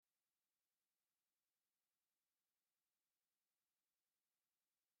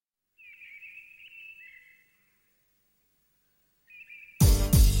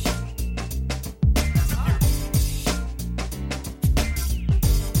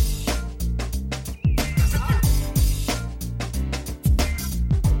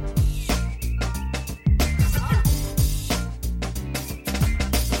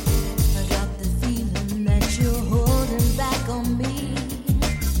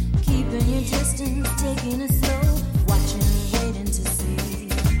taking it slow, watching and waiting to see.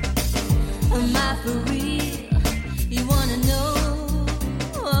 Am I for real? You wanna know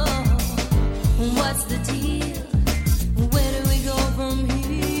what's the deal? Where do we go from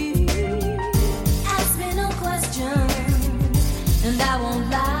here? Ask me no questions, and I won't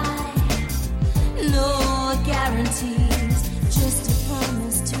lie. No guarantees, just a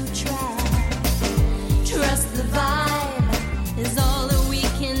promise to try. Trust the vibe is all that we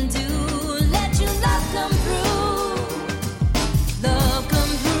can do. Let your love come through.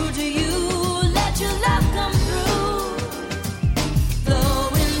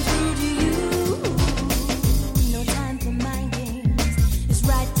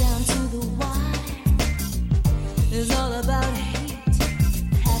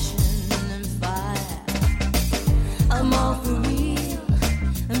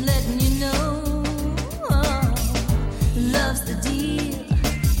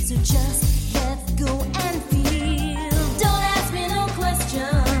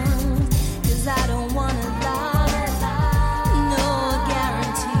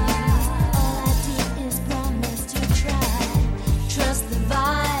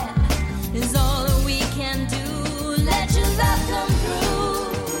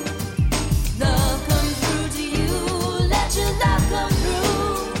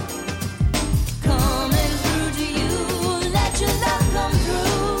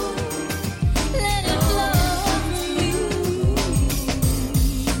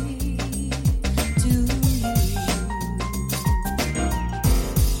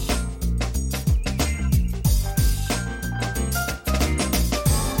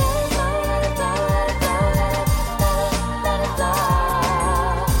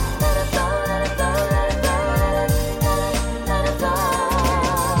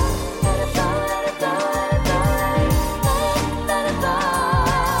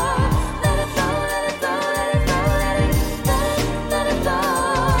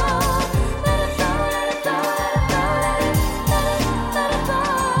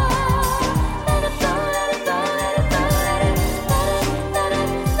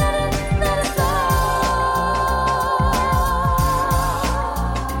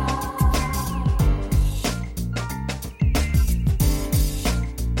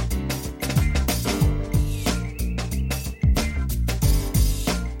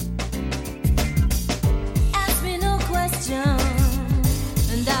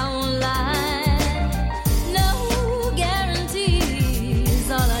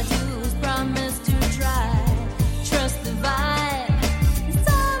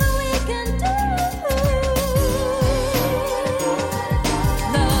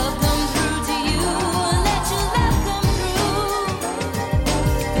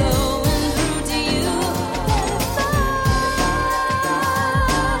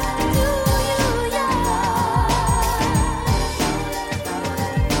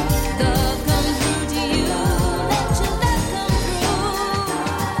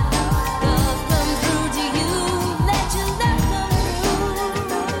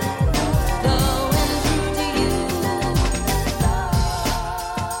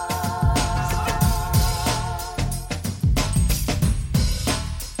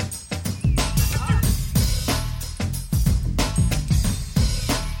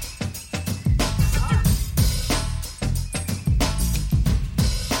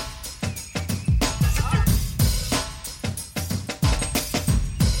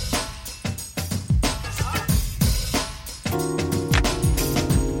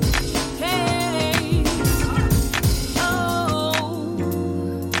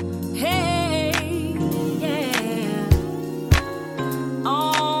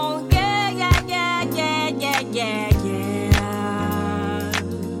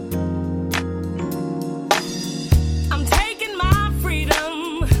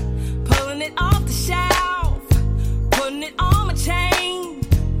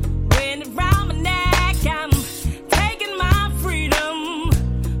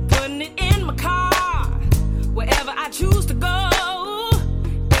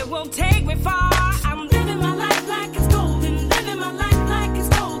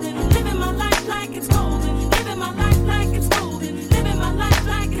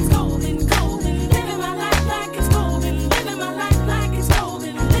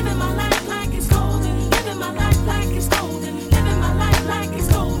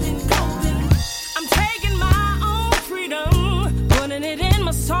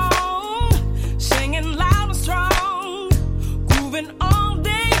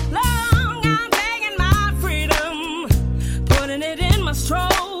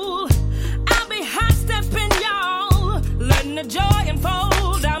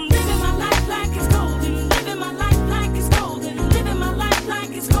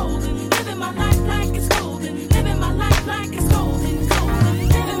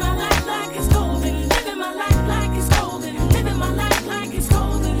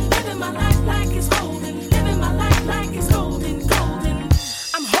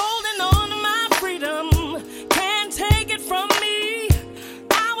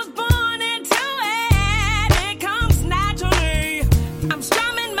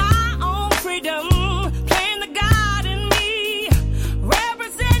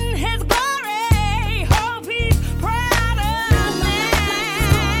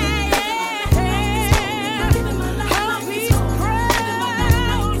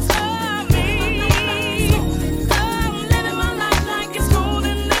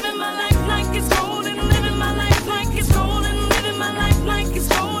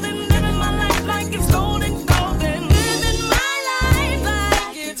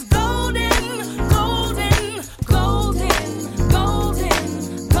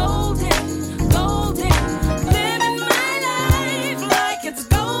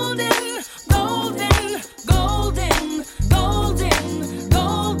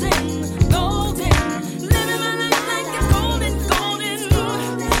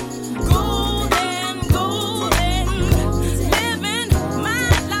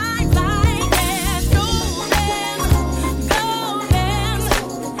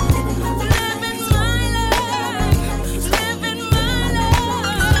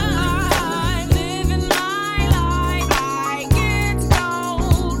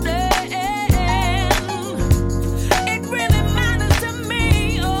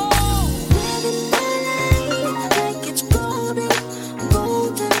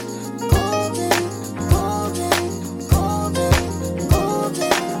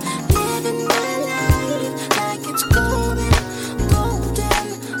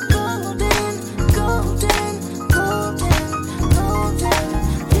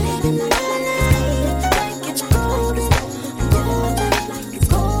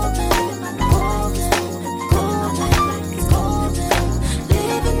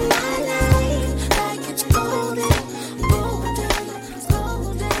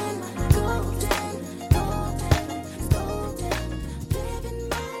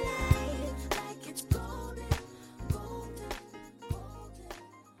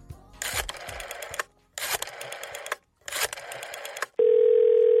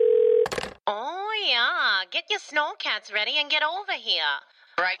 your snowcats ready and get over here.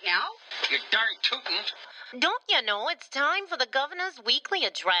 Right now? You darn tootin'. Don't you know it's time for the governor's weekly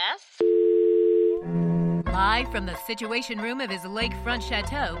address? Live from the Situation Room of his lakefront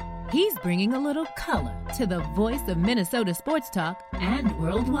chateau, he's bringing a little color to the voice of Minnesota sports talk and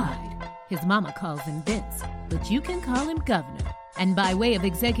worldwide. His mama calls him Vince, but you can call him Governor. And by way of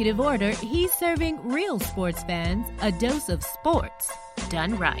executive order, he's serving real sports fans a dose of sports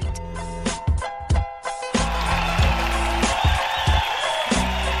done right.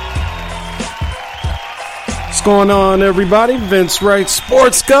 What's going on, everybody? Vince Wright,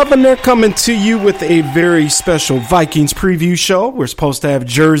 Sports Governor, coming to you with a very special Vikings preview show. We're supposed to have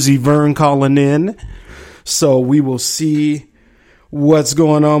Jersey Vern calling in, so we will see what's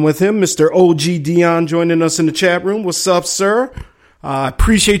going on with him. Mr. OG Dion joining us in the chat room. What's up, sir? I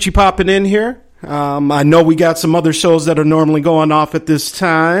appreciate you popping in here. I know we got some other shows that are normally going off at this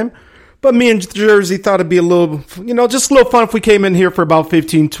time, but me and Jersey thought it'd be a little, just a little fun if we came in here for about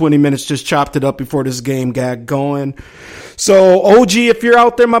 15, 20 minutes, just chopped it up before this game got going. So, OG, if you're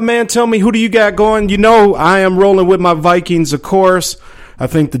out there, my man, tell me, who do you got going? You know, I am rolling with my Vikings, of course. I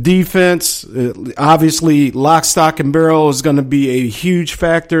think the defense, obviously, lock, stock, and barrel is going to be a huge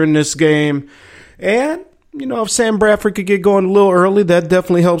factor in this game. And, if Sam Bradford could get going a little early, that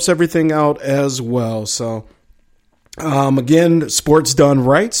definitely helps everything out as well. So, again, Sports Done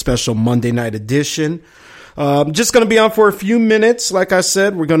Right, special Monday night edition. Just going to be on for a few minutes. Like I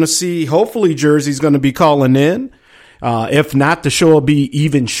said, we're going to see, hopefully Jersey's going to be calling in. If not, the show will be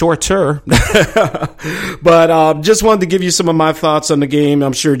even shorter. But just wanted to give you some of my thoughts on the game.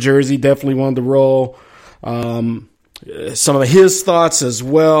 I'm sure Jersey definitely wanted to roll some of his thoughts as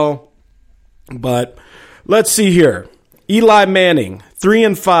well. But let's see here. Eli Manning,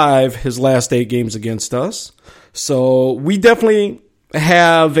 3-5 his last 8 games against us. So we definitely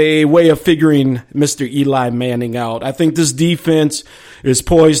have a way of figuring Mr. Eli Manning out. I think this defense is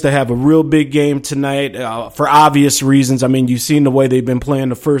poised to have a real big game tonight for obvious reasons. I mean, you've seen the way they've been playing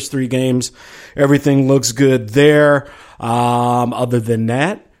the first 3 games. Everything looks good there. Other than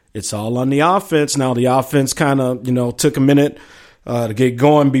that, it's all on the offense. Now, the offense kind of, took a minute to get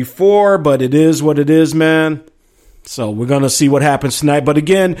going before, but it is what it is, man. So we're going to see what happens tonight. But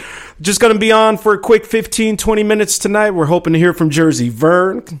again, just going to be on for a quick 15, 20 minutes tonight. We're hoping to hear from Jersey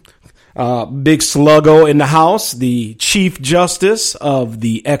Vern, Big Sluggo in the house, the Chief Justice of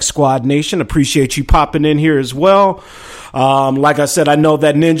the X Squad Nation. Appreciate you popping in here as well. Like I said, I know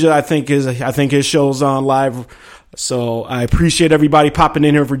that Ninja, I think his show's on live. So I appreciate everybody popping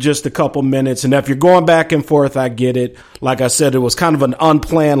in here for just a couple minutes. And if you're going back and forth, I get it. Like I said, it was kind of an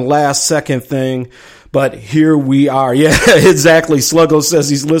unplanned last second thing. But here we are. Yeah, exactly. Sluggo says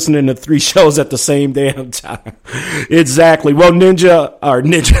he's listening to 3 shows at the same damn time. Exactly. Well, well,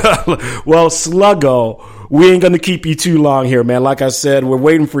 Sluggo, we ain't going to keep you too long here, man. Like I said, we're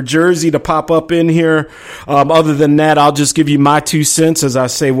waiting for Jersey to pop up in here. Other than that, I'll just give you my 2 cents as I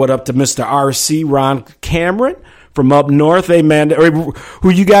say what up to Mr. RC, Ron Cameron. From up north. Hey, man, who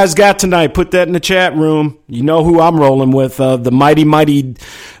you guys got tonight? Put that in the chat room. You know who I'm rolling with. The mighty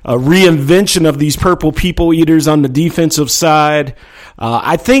reinvention of these purple people eaters on the defensive side.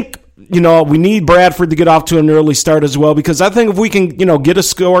 I think, we need Bradford to get off to an early start as well, because I think if we can, get a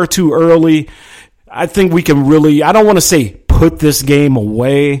score too early, I think we can really, I don't want to say put this game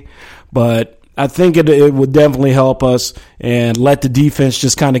away, but I think it would definitely help us and let the defense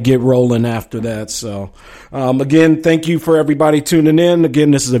just kind of get rolling after that. So, again, thank you for everybody tuning in.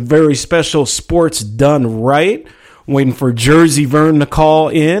 Again, this is a very special Sports Done Right. Waiting for Jersey Vern to call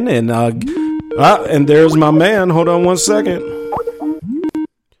in. And there's my man. Hold on one second.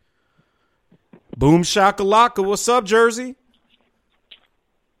 Boom shakalaka. What's up, Jersey?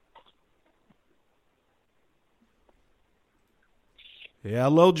 Yeah,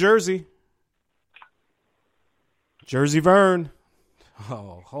 hello, Jersey. Jersey Vern.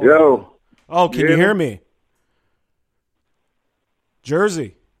 Oh, yo. On. Oh, can you hear me?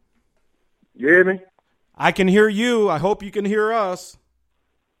 Jersey. You hear me? I can hear you. I hope you can hear us.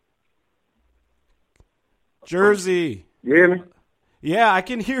 Jersey. You hear me? Yeah, I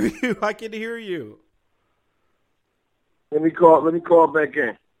can hear you. I can hear you. Let me call back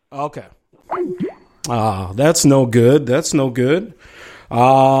in. Okay. That's no good. That's no good.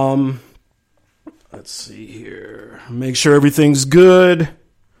 Let's see here. Make sure everything's good.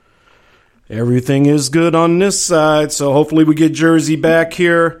 Everything is good on this side. So hopefully we get Jersey back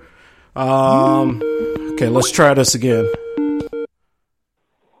here. Okay, let's try this again.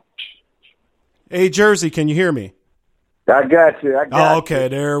 Hey, Jersey, can you hear me? I got you. Okay,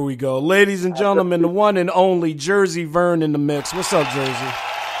 there we go. Ladies and gentlemen, the one and only Jersey Vern in the mix. What's up, Jersey?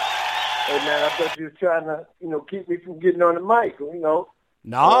 Hey, man, I thought you was trying to, keep me from getting on the mic,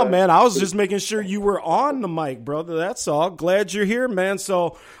 Nah, man, I was just making sure you were on the mic, brother. That's all. Glad you're here, man.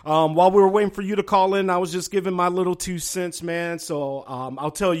 So while we were waiting for you to call in, I was just giving my little 2 cents, man. So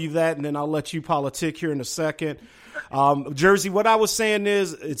I'll tell you that, and then I'll let you politic here in a second. Jersey, what I was saying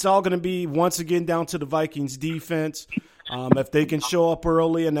is it's all going to be, once again, down to the Vikings defense. If they can show up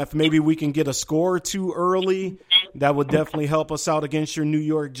early and if maybe we can get a score or two early, that would definitely help us out against your New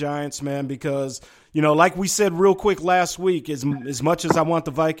York Giants, man, because, like we said real quick last week, as much as I want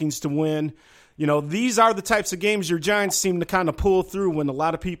the Vikings to win, these are the types of games your Giants seem to kind of pull through when a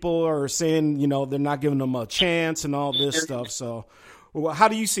lot of people are saying, they're not giving them a chance and all this stuff. So how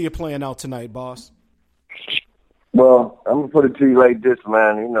do you see it playing out tonight, boss? Well, I'm going to put it to you like this,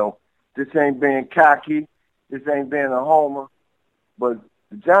 man. This ain't being cocky. This ain't being a homer. But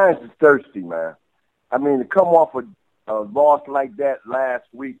the Giants is thirsty, man. I mean, to come off a loss like that last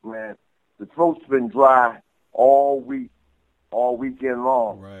week, man, the throat's been dry all weekend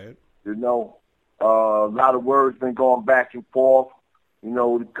long. Right. A lot of words been going back and forth.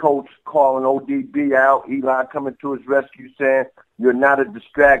 The coach calling ODB out, Eli coming to his rescue saying, you're not a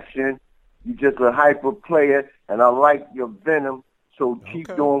distraction. You're just a hyper player, and I like your venom, so keep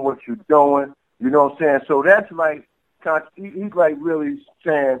doing what you're doing. You know what I'm saying? So that's like, he's like really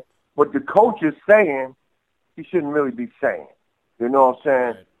saying what the coach is saying, he shouldn't really be saying. You know what I'm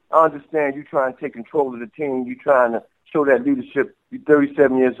saying? Right. I understand you trying to take control of the team. You trying to show that leadership. You're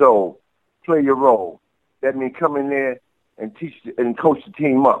 37 years old. Play your role. That means come in there and teach and coach the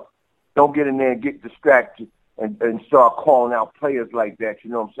team up. Don't get in there and get distracted and start calling out players like that.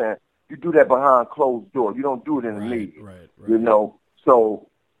 You know what I'm saying? You do that behind closed doors. You don't do it in the league. Right. So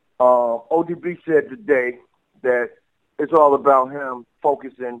ODB said today that it's all about him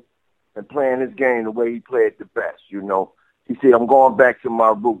focusing and playing his game the way he played the best. He said, I'm going back to my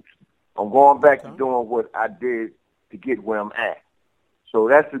roots. I'm going back to doing what I did to get where I'm at. So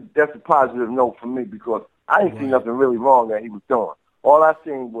that's a positive note for me because I didn't see nothing really wrong that he was doing. All I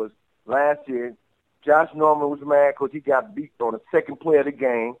seen was last year, Josh Norman was mad because he got beat on the second play of the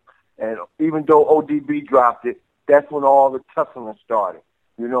game. And even though ODB dropped it, that's when all the tussling started.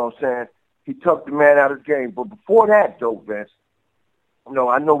 You know what I'm saying? He took the man out of the game. But before that, though, Vince,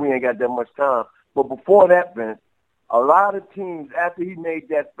 I know we ain't got that much time, but before that, Vince, a lot of teams, after he made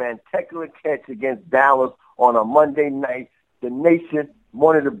that spectacular catch against Dallas on a Monday night, the nation,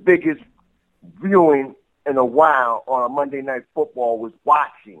 one of the biggest viewing in a while on a Monday Night Football was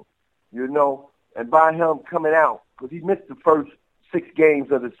watching, and by him coming out, because he missed the first 6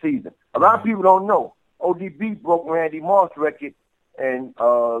 games of the season. A lot of people don't know. ODB broke Randy Moss' record in,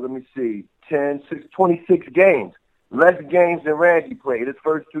 26 games. Less games than Randy played his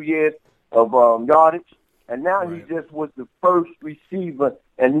first 2 years of yardage. And now he just was the first receiver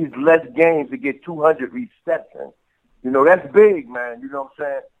in these less games to get 200 receptions. That's big, man. You know what I'm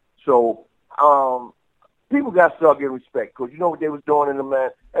saying? So people got to start getting respect because you know what they was doing in the man?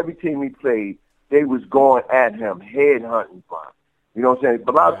 Every team he played, they was going at him, head hunting for him. You know what I'm saying?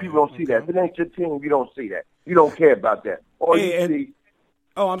 But a lot of people don't see that. If it ain't your team, you don't see that. You don't care about that. All you see.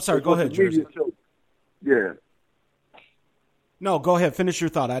 Oh, I'm sorry. Go ahead, Jersey. Yeah. No, go ahead. Finish your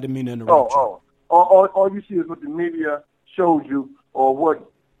thought. I didn't mean to interrupt you. All you see is what the media shows you or what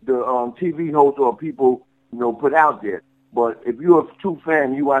the TV hosts or people, put out there. But if you're a true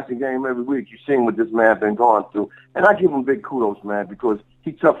fan, you watch the game every week, you're seeing what this man been going through. And I give him big kudos, man, because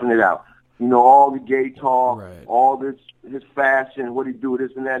he toughened it out. All the gay talk, all this, his fashion, what he do,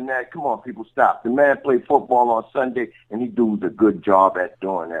 this and that and that. Come on, people, stop. The man played football on Sunday, and he does a good job at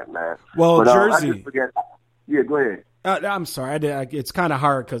doing that, man. Well, Jersey. I just forget. Yeah, go ahead. I'm sorry. It's kind of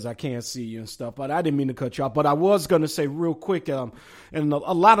hard because I can't see you and stuff, but I didn't mean to cut you off. But I was going to say real quick, and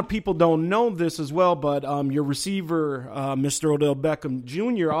a lot of people don't know this as well, but your receiver, Mr. Odell Beckham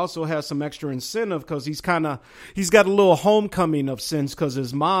Jr., also has some extra incentive because he's got a little homecoming of sense because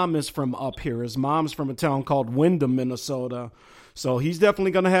his mom is from up here. His mom's from a town called Windham, Minnesota. So he's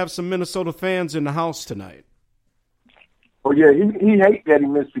definitely going to have some Minnesota fans in the house tonight. Oh, yeah, he hates that he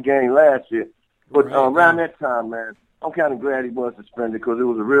missed the game last year. But around that time, man, I'm kind of glad he was suspended because it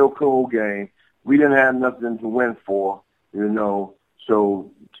was a real cool game. We didn't have nothing to win for,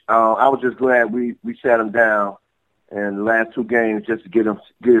 So I was just glad we sat him down in the last 2 games just to get his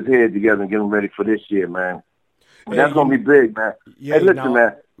head together and get him ready for this year, man. Hey, that's going to be big, man. Yeah, hey, listen,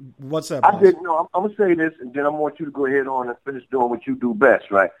 man. What's up, I'm going to say this, and then I want you to go ahead on and finish doing what you do best,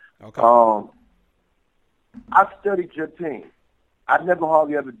 right? Okay. I studied your team. I never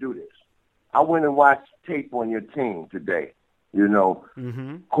hardly ever do this. I went and watched tape on your team today,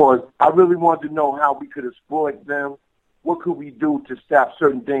 because I really wanted to know how we could exploit them what could we do to stop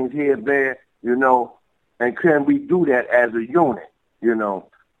certain things here and there, you know, and can we do that as a unit, you know.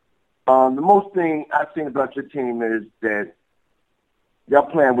 The most thing I think about your team is that y'all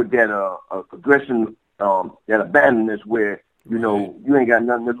playing with that aggression, that abandonness where, you know, you ain't got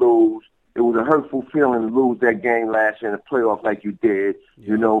nothing to lose. It was a hurtful feeling to lose that game last year in the playoff like you did,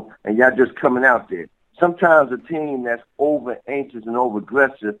 you know, and y'all just coming out there. Sometimes a team that's over-anxious and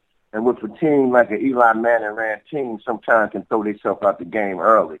over-aggressive, and with a team like an Eli Manning-ran team, sometimes can throw themselves out the game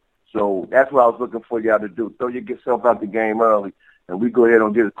early. So that's what I was looking for y'all to do. Throw yourself out the game early, and we go ahead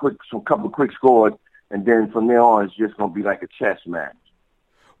and get a couple of quick scores, and then from there on, it's just going to be like a chess match.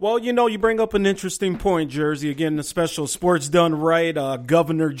 Well, you know, you bring up an interesting point, Jersey. Again, the special Sports Done Right,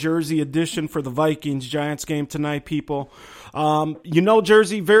 Governor Jersey edition for the Vikings-Giants game tonight, people. You know,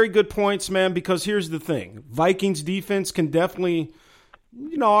 Jersey, very good points, man, because here's the thing. Vikings defense can definitely,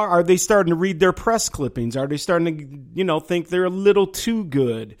 you know, are they starting to read their press clippings? Are they starting to, you know, think they're a little too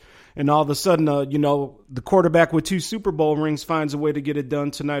good? And all of a sudden, you know, the quarterback with 2 Super Bowl rings finds a way to get it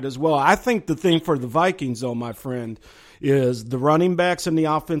done tonight as well. I think the thing for the Vikings, though, my friend, is the running backs and the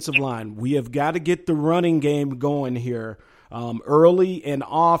offensive line. We have got to get the running game going here early and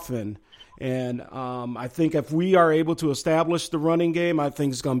often. And I think if we are able to establish the running game, I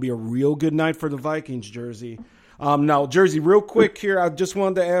think it's going to be a real good night for the Vikings, Jersey. Now, Jersey, real quick here, I just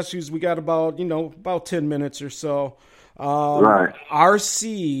wanted to ask you, as we got about 10 minutes or so. Right.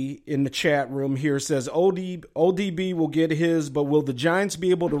 RC in the chat room here says ODB will get his, but will the Giants be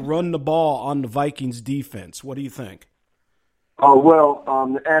able to run the ball on the Vikings defense? What do you think? Oh, well,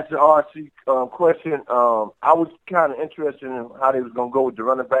 to answer RC question, I was kind of interested in how they was going to go with the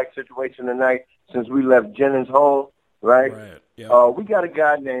running back situation tonight since we left Jennings home, right? Yeah. We got a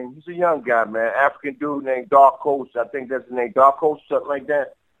guy he's a young guy, man, African dude named Dark Coast. I think that's his name, Dark Coast, something like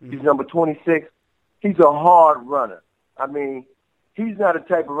that. Mm-hmm. He's number 26. He's a hard runner. I mean, he's not a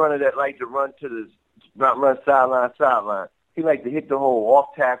type of runner that likes to run sideline. He likes to hit the hole,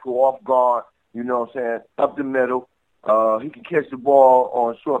 off tackle, off guard, you know what I'm saying, up the middle. He can catch the ball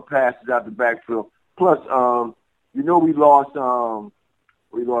on short passes out the backfield. Plus, you know, we lost a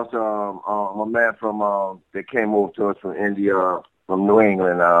man from that came over to us from India, from New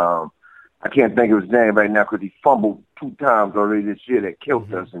England. I can't think of his name right now because he fumbled 2 times already this year that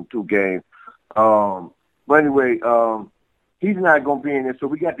killed us in 2 games. But anyway, he's not going to be in there. So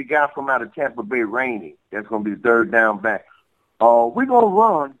we got the guy from out of Tampa Bay, Rainey. That's going to be the third down back. We're going to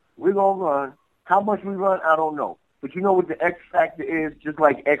run. How much we run, I don't know. But you know what the X factor is, just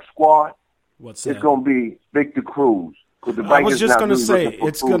like X Squad? What's that? It's going to be Victor Cruz. I was just going to say,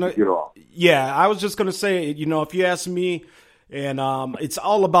 it's going to – yeah, I was just going to say, you know, if you ask me, and it's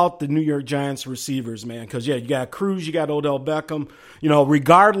all about the New York Giants receivers, man, because, yeah, you got Cruz, you got Odell Beckham. You know,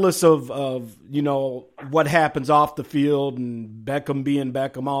 regardless of you know, what happens off the field and Beckham being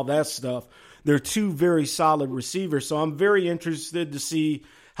Beckham, all that stuff, they're 2 very solid receivers. So I'm very interested to see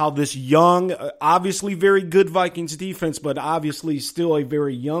 – how this young, obviously very good Vikings defense, but obviously still a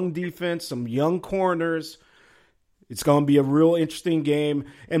very young defense, some young corners. It's going to be a real interesting game.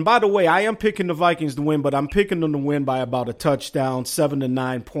 And by the way, I am picking the Vikings to win, but I'm picking them to win by about a touchdown, 7 to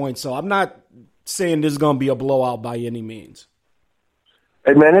 9 points. So I'm not saying this is going to be a blowout by any means.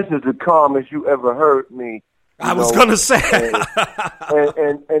 Hey, man, this is the calmest you ever heard me. I was going to say.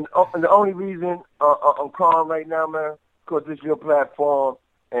 and the only reason I'm calm right now, man, because it's your platform.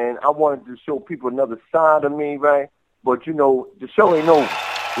 And I wanted to show people another side of me, right? But, you know, the show ain't over.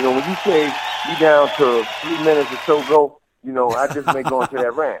 You know, when you say you down to 3 minutes or so go, you know, I just may go into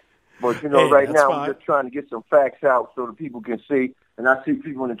that rant. But, you know, right now I'm just trying to get some facts out so the people can see. And I see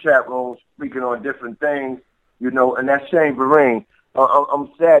people in the chat room speaking on different things, you know, and that's Shane Vereen.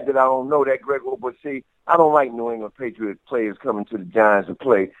 I'm sad that I don't know that, Gregor, but see, I don't like New England Patriots players coming to the Giants to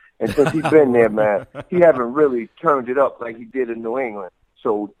play. And since he's been there, man, he haven't really turned it up like he did in New England.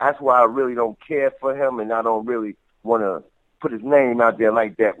 So that's why I really don't care for him, and I don't really want to put his name out there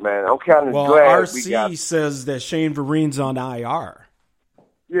like that, man. I'm kind of glad RC says that Shane Vereen's on IR.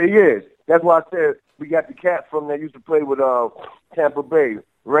 Yeah, he is. That's why I said we got the cat from that used to play with Tampa Bay,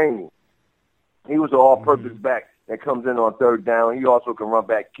 Rainey. He was an all-purpose back that comes in on third down. He also can run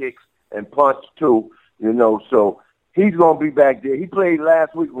back kicks and punch, too, you know. So he's going to be back there. He played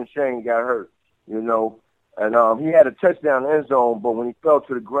last week when Shane got hurt, you know. And he had a touchdown end zone, but when he fell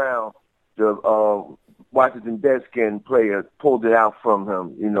to the ground, the Washington Redskins player pulled it out from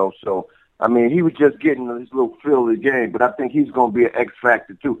him, you know. So, I mean, he was just getting his little feel of the game, but I think he's going to be an X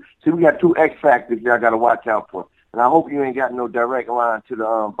factor, too. See, we got 2 X factors y'all got to watch out for. And I hope you ain't got no direct line to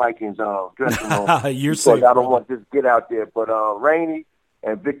the Vikings dressing room. You're safe, I don't want this to get out there. But Rainey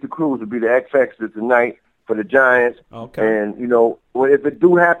and Victor Cruz will be the X factors tonight. for the Giants. Okay. And, if it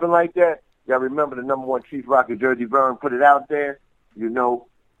do happen like that, you got to remember the number one Chief Rocker, Jersey Vern, put it out there,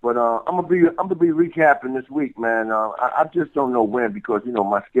 But I'm gonna be recapping this week, man. I just don't know when because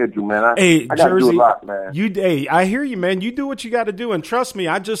my schedule, man. I got to do a lot, man. I hear you, man. You do what you got to do, and trust me,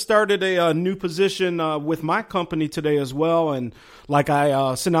 I just started a new position with my company today as well. And like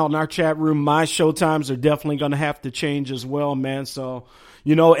I sent out in our chat room, my show times are definitely going to have to change as well, man. So.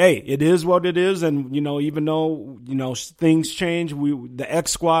 It is what it is, and even though things change, the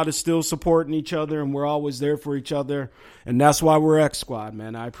X Squad is still supporting each other, and we're always there for each other, and that's why we're X Squad,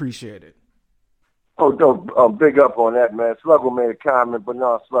 man. I appreciate it. Oh, big up on that, man. Sluggo made a comment, but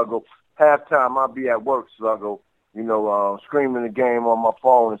no, Sluggo. Halftime, I'll be at work, Sluggo. Screaming the game on my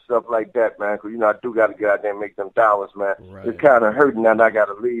phone and stuff like that, man. Because I do got to get out there and make them dollars, man. Right. It's kind of hurting that I got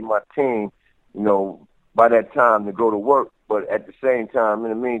to leave my team, by that time to go to work. But at the same time, in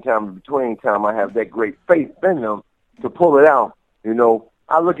the meantime, in between time, I have that great faith in them to pull it out.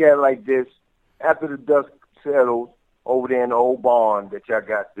 I look at it like this. After the dust settles over there in the old barn that y'all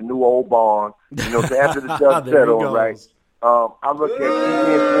got, the new old barn, so after the dust settles, right, I look at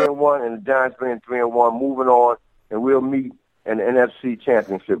being 3-1 and the Giants being 3-1, moving on, and we'll meet in the NFC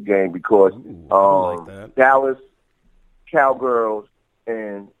Championship game because Dallas Cowgirls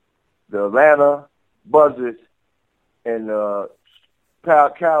and the Atlanta Buzzards and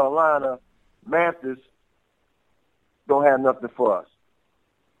Carolina Panthers don't have nothing for us.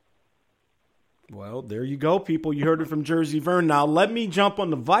 Well, there you go, people. You heard it from Jersey Vern. Now, let me jump on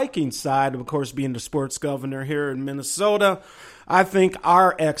the Vikings side, of course, being the sports governor here in Minnesota. I think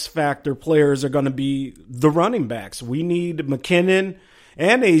our X-factor players are going to be the running backs. We need McKinnon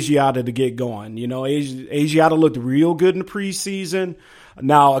and Asiata to get going. Asiata looked real good in the preseason.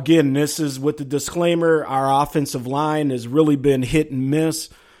 Now, again, this is with the disclaimer, our offensive line has really been hit and miss.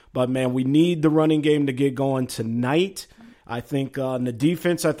 But, man, we need the running game to get going tonight. I think on the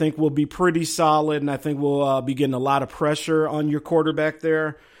defense, we'll be pretty solid, and I think we'll be getting a lot of pressure on your quarterback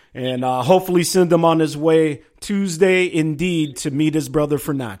there. And hopefully send him on his way Tuesday, indeed, to meet his brother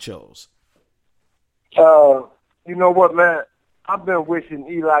for nachos. You know what, man? I've been wishing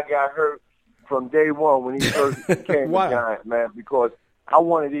Eli got hurt from day one when he first became a Giant, man, because I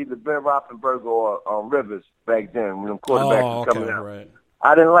wanted either Ben Roethlisberger or Rivers back then when them quarterbacks were coming out. Right.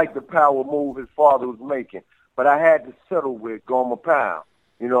 I didn't like the power move his father was making, but I had to settle with Gomer Pound.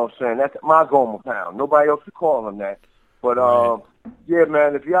 You know what I'm saying? That's my Gomer Pound. Nobody else could call him that. But, yeah,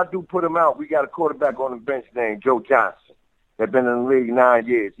 man, if y'all do put him out, we got a quarterback on the bench named Joe Johnson that's been in the league 9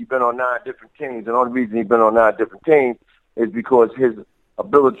 years. He's been on 9 different teams, and the only reason he's been on 9 different teams is because his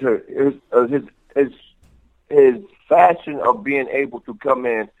ability, his fashion of being able to come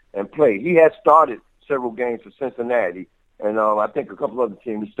in and play. He has started several games for Cincinnati, and I think a couple other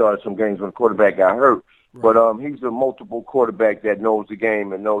teams he started some games when the quarterback got hurt. Right. But he's a multiple quarterback that knows the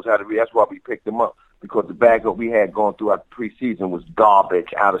game and knows how to read. That's why we picked him up, because the backup we had going throughout the preseason was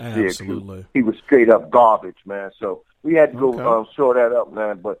garbage out of Syracuse. He was straight up garbage, man. So we had to go shore that up,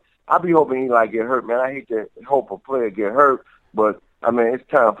 man. But I be hoping Eli get hurt, man. I hate to hope a player get hurt, but I mean, it's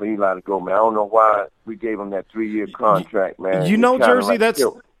time for Eli to go, man. I don't know why we gave him that 3-year contract, man. Jersey,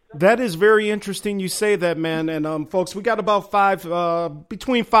 that is very interesting you say that, man. And, folks, we got about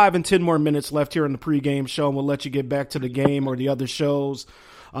between 5 and 10 more minutes left here in the pregame show, and we'll let you get back to the game or the other shows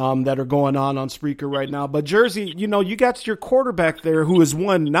that are going on Spreaker right now. But, Jersey, you got your quarterback there who has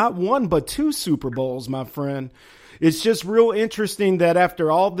won not 1 but 2 Super Bowls, my friend. It's just real interesting that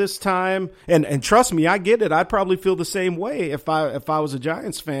after all this time, and trust me, I get it. I'd probably feel the same way if I was a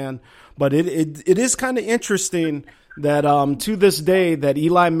Giants fan. But it is kind of interesting that to this day that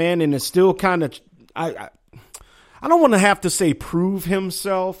Eli Manning is still kind of I don't want to have to say prove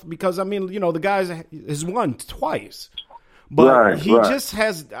himself, because I mean, the guy has won twice. But he just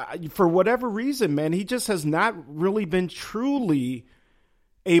has, for whatever reason, man, he just has not really been truly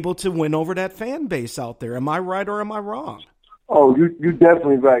able to win over that fan base out there. Am I right or am I wrong? Oh, you're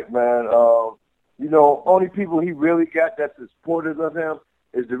definitely right, man. Only people he really got that's supporters of him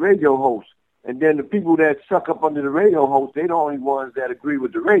is the radio host. And then the people that suck up under the radio host, they the only ones that agree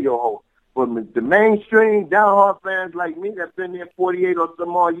with the radio host. But the mainstream, diehard fans like me that's been there 48 or some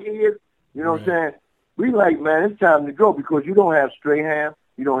more years, what I'm saying? We like, man, it's time to go, because you don't have Strahan,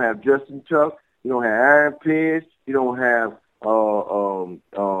 you don't have Justin Tuck, you don't have Aaron Pierce, you don't have the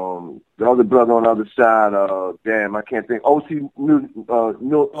other brother on the other side, I can't think. O.C.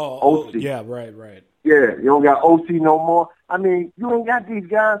 O.C. Yeah, right. Yeah, you don't got O.C. no more. I mean, you ain't got these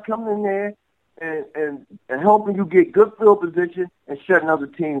guys coming in there and helping you get good field position and shutting other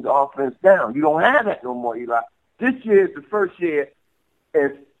teams' offense down. You don't have that no more, Eli. This year is the first year.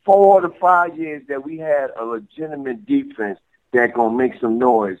 If 4 to 5 years that we had a legitimate defense that gonna make some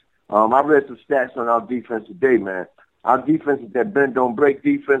noise. I read some stats on our defense today, man. Our defense is that bend don't break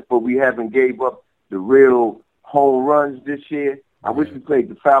defense, but we haven't gave up the real home runs this year. I wish we played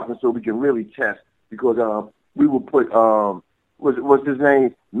the Falcons so we can really test, because we will put what's his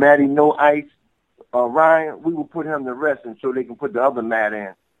name, Matty No Ice, Ryan. We will put him to rest, and so they can put the other Matt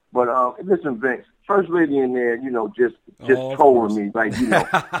in. But listen, Vince, First Lady in there, just trolling me, like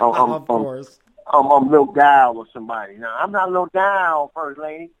Of course. I'm Lil Dial or somebody. Now I'm not Lil Dial, First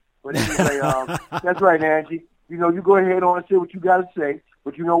Lady, but anyway, that's right, Angie. You go ahead on and say what you got to say.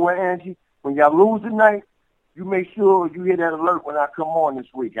 But you know what, Angie? When y'all lose tonight, you make sure you hear that alert when I come on this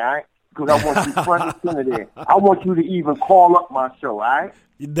week, all right? Because I want you front and center there. I want you to even call up my show, all right?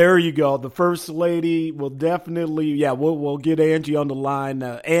 There you go. The First Lady will definitely, we'll get Angie on the line.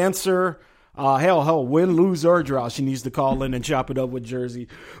 Answer, hell, win, lose, or draw. She needs to call in and chop it up with Jersey.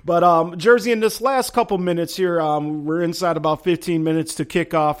 But Jersey, in this last couple minutes here, we're inside about 15 minutes to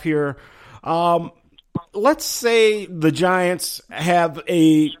kick off here. Let's say the Giants have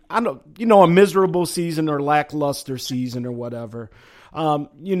a miserable season or lackluster season or whatever.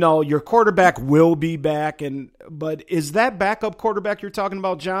 Your quarterback will be back, but is that backup quarterback you're talking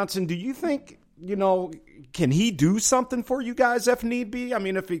about, Johnson? Do you think, can he do something for you guys if need be? I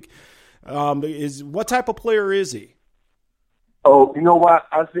mean, if he what type of player is he? Oh, you know what?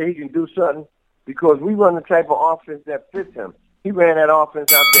 I say he can do something because we run the type of offense that fits him. He ran that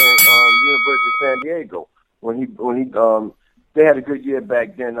offense out there at University of San Diego when he they had a good year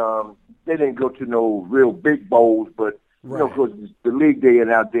back then. They didn't go to no real big bowls, but because the league they in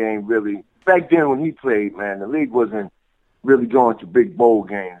out there ain't really. Back then when he played, man, the league wasn't really going to big bowl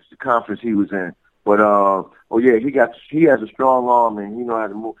games. The conference he was in, but he has a strong arm and he know how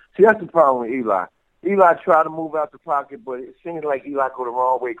to move. See, that's the problem with Eli. Eli tried to move out the pocket, but it seems like Eli go the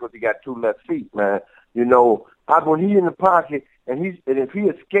wrong way because he got 2 left feet, man. When he in the pocket and if he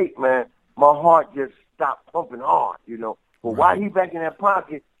escaped, man, my heart just stopped pumping hard, But while he back in that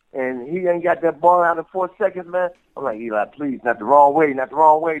pocket and he ain't got that ball out in 4 seconds, man, I'm like, Eli, please, not the wrong way,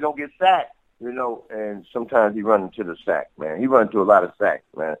 don't get sacked, And sometimes he run into the sack, man. He run into a lot of sacks,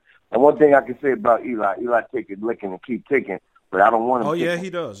 man. And one thing I can say about Eli take it licking and keep ticking, but I don't want him. Oh yeah, he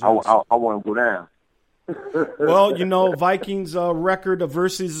does. I want him to go down. Well, Vikings record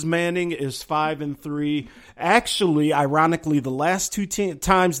versus Manning is 5-3. Actually, ironically, the last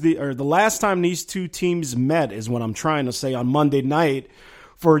time these two teams met is what I'm trying to say on Monday night.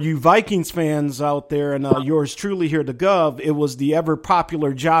 For you Vikings fans out there, and yours truly here to Gov, it was the ever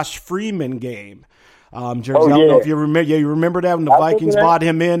popular Josh Freeman game. Jersey, I don't know if you remember. Yeah, you remember that when the Vikings bought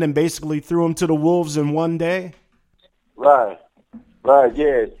him in and basically threw him to the Wolves in one day. Right,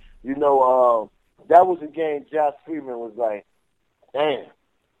 yeah. That was a game Josh Freeman was like, damn,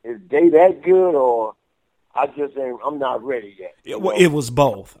 is they that good or I'm not ready yet. It was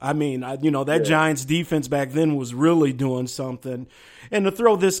both. I mean, that Giants defense back then was really doing something. And to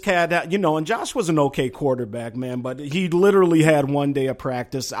throw this cat out, and Josh was an okay quarterback, man, but he literally had 1 day of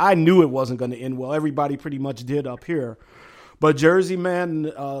practice. I knew it wasn't going to end well. Everybody pretty much did up here. But Jersey, man,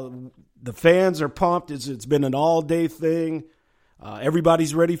 the fans are pumped. It's been an all-day thing.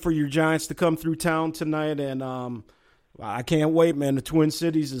 Everybody's ready for your Giants to come through town tonight, and I can't wait, man. The Twin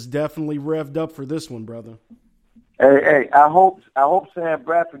Cities is definitely revved up for this one, brother. Hey, I hope Sam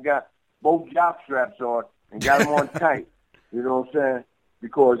Bradford got both jock straps on and got them on tight. You know what I'm saying?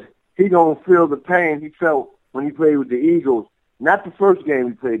 Because he gonna feel the pain he felt when he played with the Eagles. Not the first game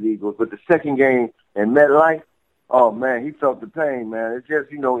he played the Eagles, but the second game in MetLife. Oh, man, he felt the pain, man. It's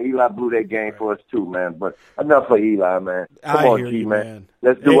just, Eli blew that game for us, too, man. But enough for Eli, man. Come on, G, man.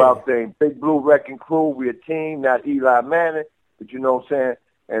 Let's do our thing. Big Blue Wrecking Crew, we're a team, not Eli Manning. But you know what I'm saying?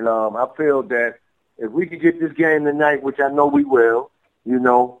 And I feel that if we could get this game tonight, which I know we will,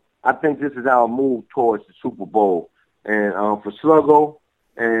 I think this is our move towards the Super Bowl. And for Sluggo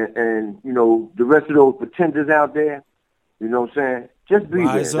and the rest of those pretenders out there, you know what I'm saying? Just be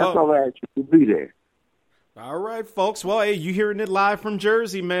there. That's all I ask you to be there. All right, folks. Well, hey, you hearing it live from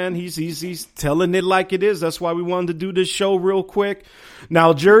Jersey, man. He's telling it like it is. That's why we wanted to do this show real quick.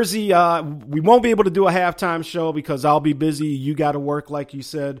 Now, Jersey, we won't be able to do a halftime show because I'll be busy. You got to work, like you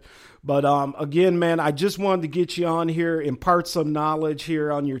said. But again, man, I just wanted to get you on here, impart some knowledge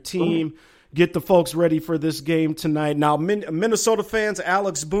here on your team. Get the folks ready for this game tonight. Now, Minnesota fans,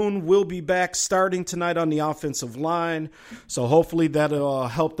 Alex Boone will be back starting tonight on the offensive line. So hopefully that'll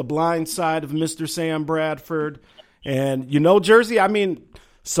help the blind side of Mr. Sam Bradford. And, Jersey, I mean,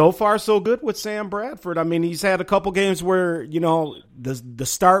 so far so good with Sam Bradford. I mean, he's had a couple games where, the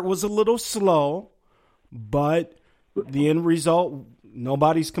start was a little slow, but the end result,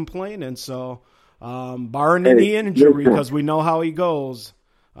 nobody's complaining. So, barring any injury, because we know how he goes.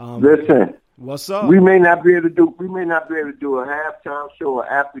 Listen, what's up? We may not be able to do a halftime show or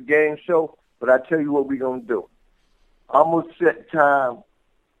after game show, but I tell you what we're gonna do. I'm gonna set time,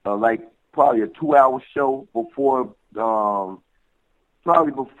 like probably a 2-hour show before.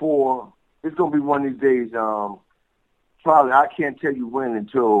 Probably before. It's gonna be one of these days. Probably I can't tell you when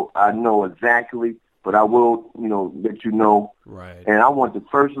until I know exactly, but I will, let you know. Right. And I want the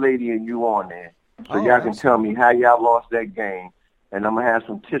first lady and you on there, so y'all can tell me how y'all lost that game. And I'm gonna have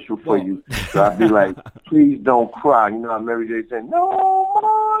some tissue for you. So I'll be like, please don't cry. You know how Mary J said, no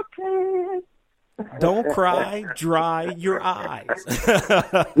more kids. Don't cry, dry your eyes.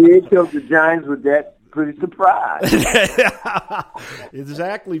 Here comes the Giants with that. Pretty surprised.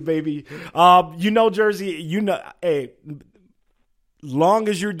 Exactly, baby. Jersey, hey, long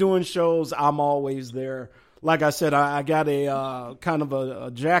as you're doing shows, I'm always there. Like I said, I got a kind of a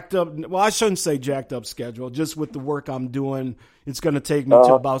jacked up, well, I shouldn't say jacked up schedule, just with the work I'm doing. It's going to take me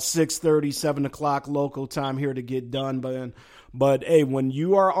to about 6:30, 7 o'clock local time here to get done. But hey, when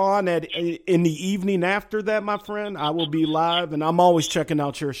you are on in the evening after that, my friend, I will be live, and I'm always checking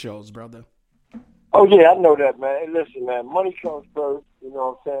out your shows, brother. Oh, yeah, I know that, man. Hey, listen, man, money comes first, you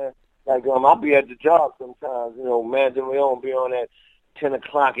know what I'm saying? Like, I'll be at the job sometimes, Mandarin Leon be on at 10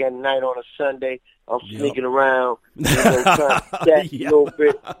 o'clock at night on a Sunday. I'm sneaking around, trying to chat a little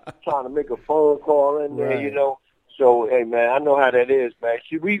bit, trying to make a phone call in there, So, hey, man, I know how that is, man.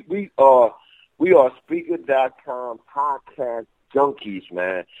 See, we are Speaker.com podcast junkies,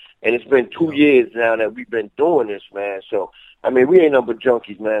 man. And it's been 2 years now that we've been doing this, man. So, we ain't nothing but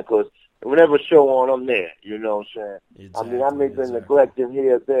junkies, man, because whenever show on, I'm there, you know what I'm saying? Exactly, I may have been neglecting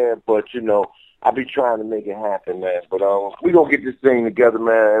here or there, but, I be trying to make it happen, man. But we going to get this thing together,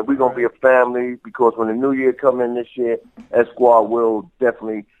 man. We're going to be a family because when the new year come in this year, Esquire will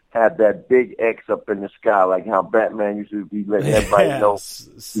definitely have that big X up in the sky like how Batman used to be letting everybody know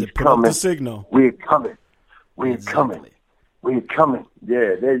he's coming. The signal. We're coming. We're coming. We're coming.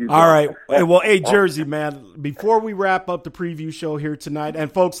 Yeah, there you go. All right. Well, hey, Jersey, man, before we wrap up the preview show here tonight,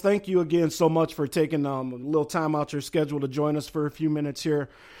 and folks, thank you again so much for taking a little time out your schedule to join us for a few minutes here.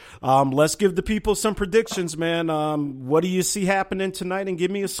 Let's give the people some predictions, man. What do you see happening tonight, and give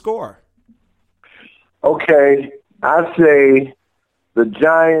me a score? Okay. I say the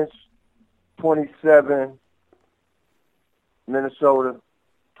Giants 27, Minnesota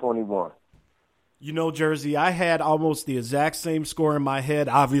 21. Jersey, I had almost the exact same score in my head,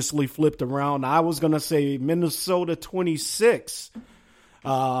 obviously flipped around. I was going to say Minnesota 26,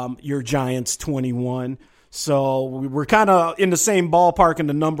 your Giants 21. So we're kind of in the same ballpark in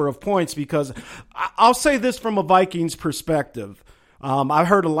the number of points because I'll say this from a Vikings perspective. I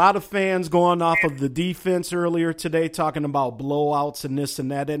heard a lot of fans going off of the defense earlier today talking about blowouts and this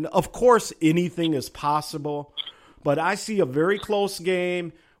and that. And, of course, anything is possible. But I see a very close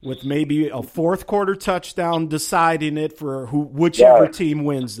game with maybe a fourth quarter touchdown deciding it for whichever team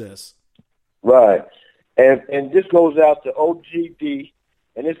wins this. Right. And this goes out to OGD,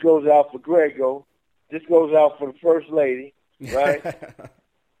 and this goes out for Grego. This goes out for the First Lady, right?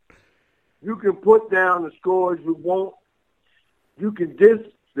 You can put down the scores you want. You can diss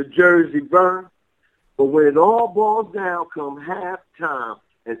the Jersey Vern, but when it all boils down, come halftime,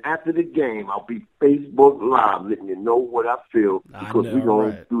 and after the game, I'll be Facebook Live letting you know what I feel because we're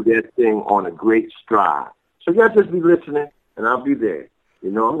going to do that thing on a great stride. So y'all just be listening, and I'll be there.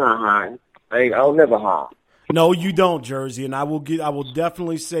 I'm not hiding. I'll never hide. No, you don't, Jersey, and I will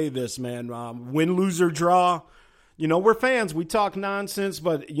definitely say this, man. Win, lose, or draw, we're fans. We talk nonsense,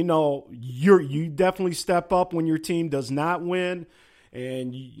 but, you definitely step up when your team does not win.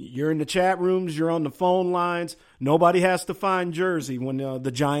 And you're in the chat rooms, you're on the phone lines. Nobody has to find Jersey when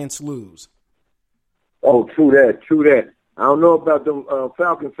the Giants lose. Oh, true that. I don't know about them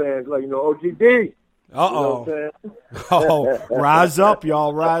Falcon fans, like, OGD. Rise up,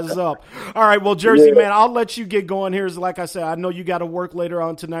 y'all. Rise up. All right, well, Jersey, man, I'll let you get going here. Like I said, I know you got to work later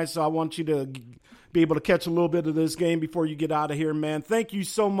on tonight, so I want you to be able to catch a little bit of this game before you get out of here, man. Thank you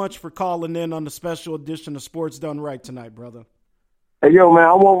so much for calling in on the special edition of Sports Done Right tonight, brother. Hey, yo, man,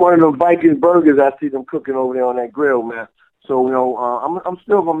 I want one of them Vikings burgers I see them cooking over there on that grill, man. So, I'm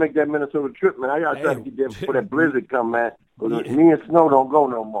still going to make that Minnesota trip, man. I got to try to get there before that blizzard come, man. Because me and Snow don't go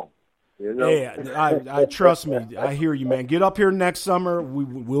no more. Yeah, I trust me. I hear you, man. Get up here next summer.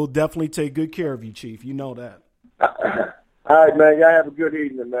 We'll definitely take good care of you, Chief. You know that. All right, man. Y'all have a good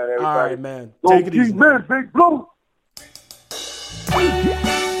evening, man, everybody. All right, man. Take it easy. Man, Big Blue.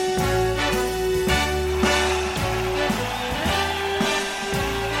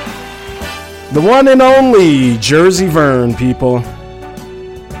 The one and only Jersey Vern, people.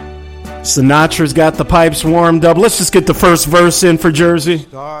 Sinatra's got the pipes warmed up. Let's just get the first verse in for Jersey.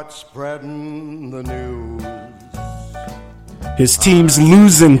 Start spreading the news. His team's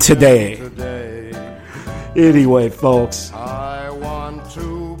losing today. Today, Anyway, folks. I want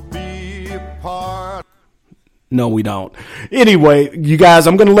to be part. No, we don't. Anyway, you guys,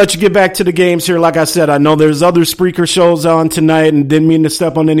 I'm going to let you get back to the games here. Like I said, I know there's other Spreaker shows on tonight and didn't mean to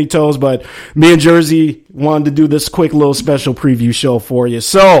step on any toes, but me and Jersey wanted to do this quick little special preview show for you.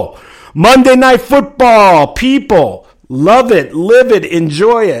 So, Monday Night Football, people, love it, live it,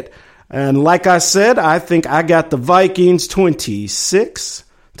 enjoy it. And like I said, I think I got the Vikings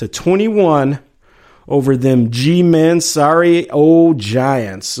 26-21 over them G-men, sorry old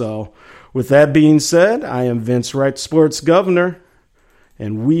Giants. So, with that being said, I am Vince Wright, Sports Governor,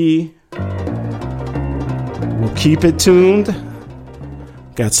 and we will keep it tuned.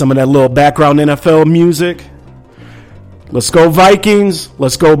 Got some of that little background NFL music. Let's go Vikings,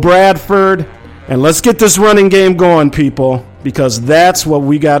 let's go Bradford, and let's get this running game going, people, because that's what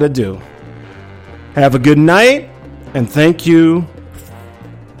we got to do. Have a good night, and thank you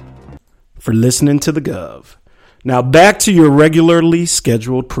for listening to the Gov. Now back to your regularly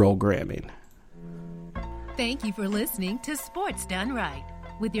scheduled programming. Thank you for listening to Sports Done Right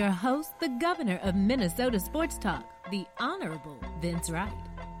with your host, the governor of Minnesota Sports Talk, the Honorable Vince Wright.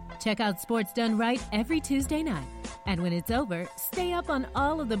 Check out Sports Done Right every Tuesday night. And when it's over, stay up on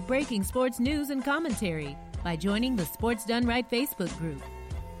all of the breaking sports news and commentary by joining the Sports Done Right Facebook group.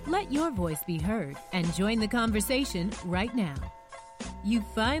 Let your voice be heard and join the conversation right now. You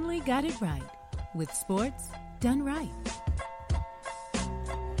finally got it right with Sports Done Right.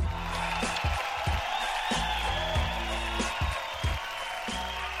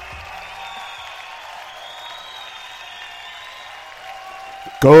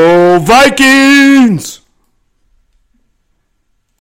 Go Vikings!